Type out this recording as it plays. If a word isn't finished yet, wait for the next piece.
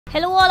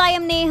Hello all, I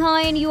am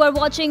Neha and you are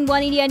watching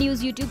One India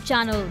News YouTube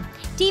channel.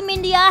 Team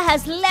India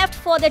has left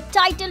for the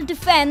title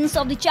defense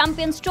of the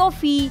Champions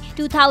Trophy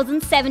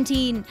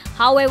 2017.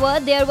 However,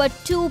 there were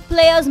two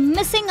players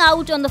missing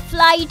out on the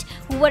flight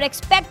who were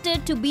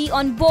expected to be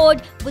on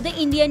board with the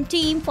Indian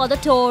team for the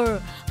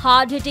tour.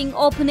 Hard-hitting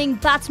opening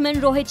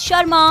batsman Rohit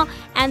Sharma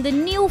and the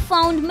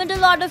newfound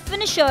middle-order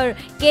finisher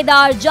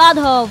Kedar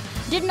Jadhav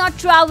did not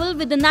travel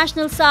with the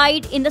national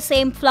side in the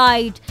same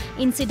flight.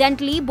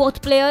 Incidentally,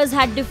 both players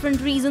had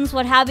different reasons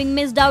for having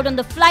missed out on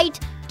the flight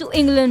to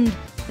England.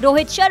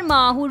 Rohit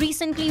Sharma, who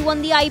recently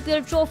won the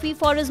IPL trophy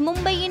for his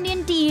Mumbai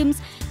Indian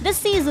teams this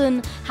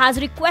season, has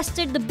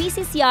requested the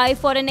BCCI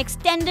for an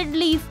extended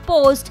leave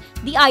post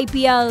the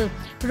IPL.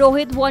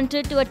 Rohit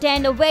wanted to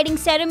attend a wedding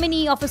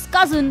ceremony of his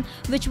cousin,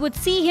 which would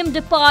see him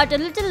depart a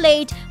little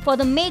late for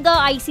the mega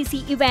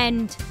ICC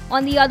event.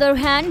 On the other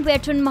hand,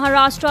 veteran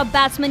Maharashtra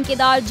batsman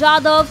Kedar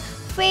Jadhav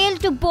failed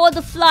to board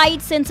the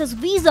flight since his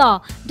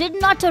visa did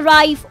not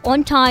arrive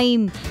on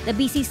time. The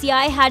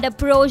BCCI had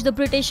approached the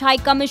British High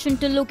Commission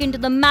to look into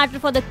the matter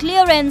for the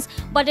clearance,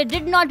 but it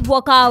did not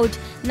work out.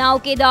 Now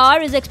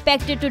Kedar is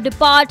expected to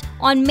depart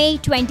on May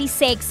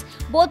 26.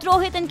 Both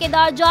Rohit and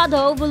Kedar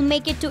Jadhav will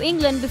make it to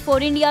England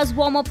before India's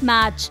warm-up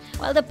match.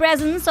 While the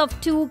presence of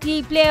two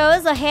key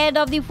players ahead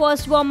of the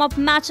first warm-up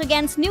match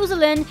against New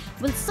Zealand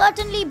will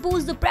certainly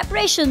boost the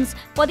preparations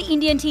for the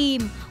Indian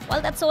team.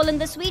 Well, that's all in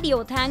this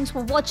video. Thanks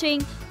for watching.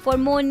 For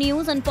more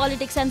news on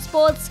politics and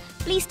sports,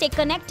 please stay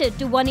connected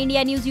to One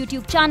India News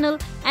YouTube channel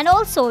and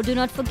also do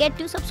not forget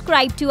to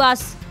subscribe to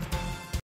us.